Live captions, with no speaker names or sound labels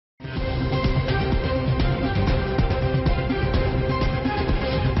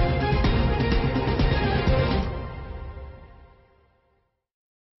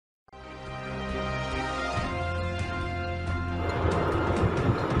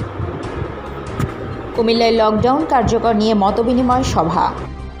কুমিল্লায় লকডাউন কার্যকর নিয়ে মতবিনিময় সভা।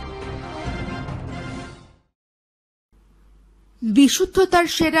 বিশুদ্ধতার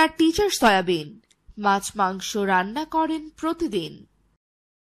সেরা টিচার সয়াবিন, মাছ মাংস রান্না করেন প্রতিদিন।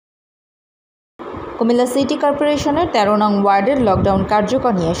 কুমিল্লা সিটি কর্পোরেশনের ১৩ নং ওয়ার্ডের লকডাউন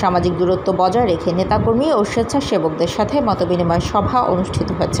কার্যকর নিয়ে সামাজিক দূরত্ব বজায় রেখে নেতাকর্মী ও স্বেচ্ছাসেবকদের সাথে মতবিনিময় সভা অনুষ্ঠিত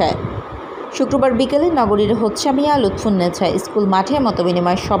হয়েছে। শুক্রবার বিকেলে নগরীর হোচ্ছামিয়া লুৎফুন্নেছা স্কুল মাঠে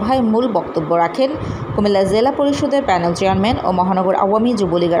মতবিনিময় সভায় মূল বক্তব্য রাখেন কুমিল্লা জেলা পরিষদের প্যানেল চেয়ারম্যান ও মহানগর আওয়ামী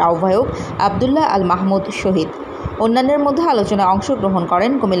যুবলীগের আহ্বায়ক আবদুল্লাহ আল মাহমুদ শহীদ। অন্যান্যের মধ্যে আলোচনায় অংশগ্রহণ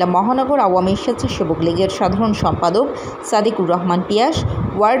করেন কুমিল্লা মহানগর আওয়ামী স্বেচ্ছাসেবক লীগের সাধারণ সম্পাদক সাদিকুর রহমান পিয়াস,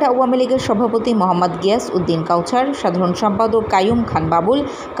 ওয়ার্ড আওয়ামী লীগের সভাপতি মোহাম্মদ গিয়াস উদ্দিন কাউছার, সাধারণ সম্পাদক কাইয়ুম খান বাবুল,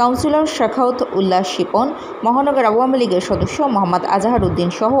 কাউন্সিলর শাখাওয়াত উল্লাহ শিপন, মহানগর আওয়ামী লীগের সদস্য মোহাম্মদ আজহার উদ্দিন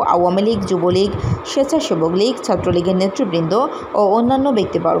সহ আওয়ামী লীগ, যুবলীগ, স্বেচ্ছাসেবক লীগ, ছাত্রলীগের নেতৃবৃন্দ ও অন্যান্য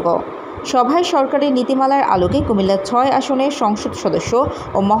ব্যক্তিবর্গ। সভায় সরকারি নীতিমালার আলোকে কুমিল্লা ৬ আসনের সংসদ সদস্য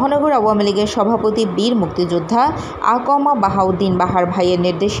ও মহানগর আওয়ামী লীগের সভাপতি বীর মুক্তিযোদ্ধা আকমা বাহাউদ্দিন বাহার ভাইয়ের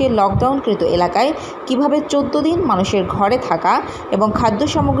নির্দেশে লকডাউনকৃত এলাকায় কিভাবে ১৪ দিন মানুষের ঘরে থাকা এবং খাদ্য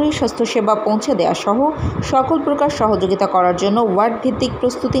সামগ্রী, স্বাস্থ্যসেবা পৌঁছে দেওয়া সহ সকল প্রকার সহযোগিতা করার জন্য ওয়ার্ড ভিত্তিক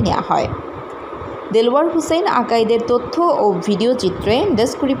প্রস্তুতি নেওয়া হয়। দেলওয়ার হোসেন আকাইদের তথ্য ও ভিডিও চিত্রে।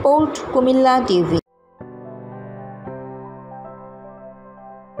 Desk report, Comilla TV.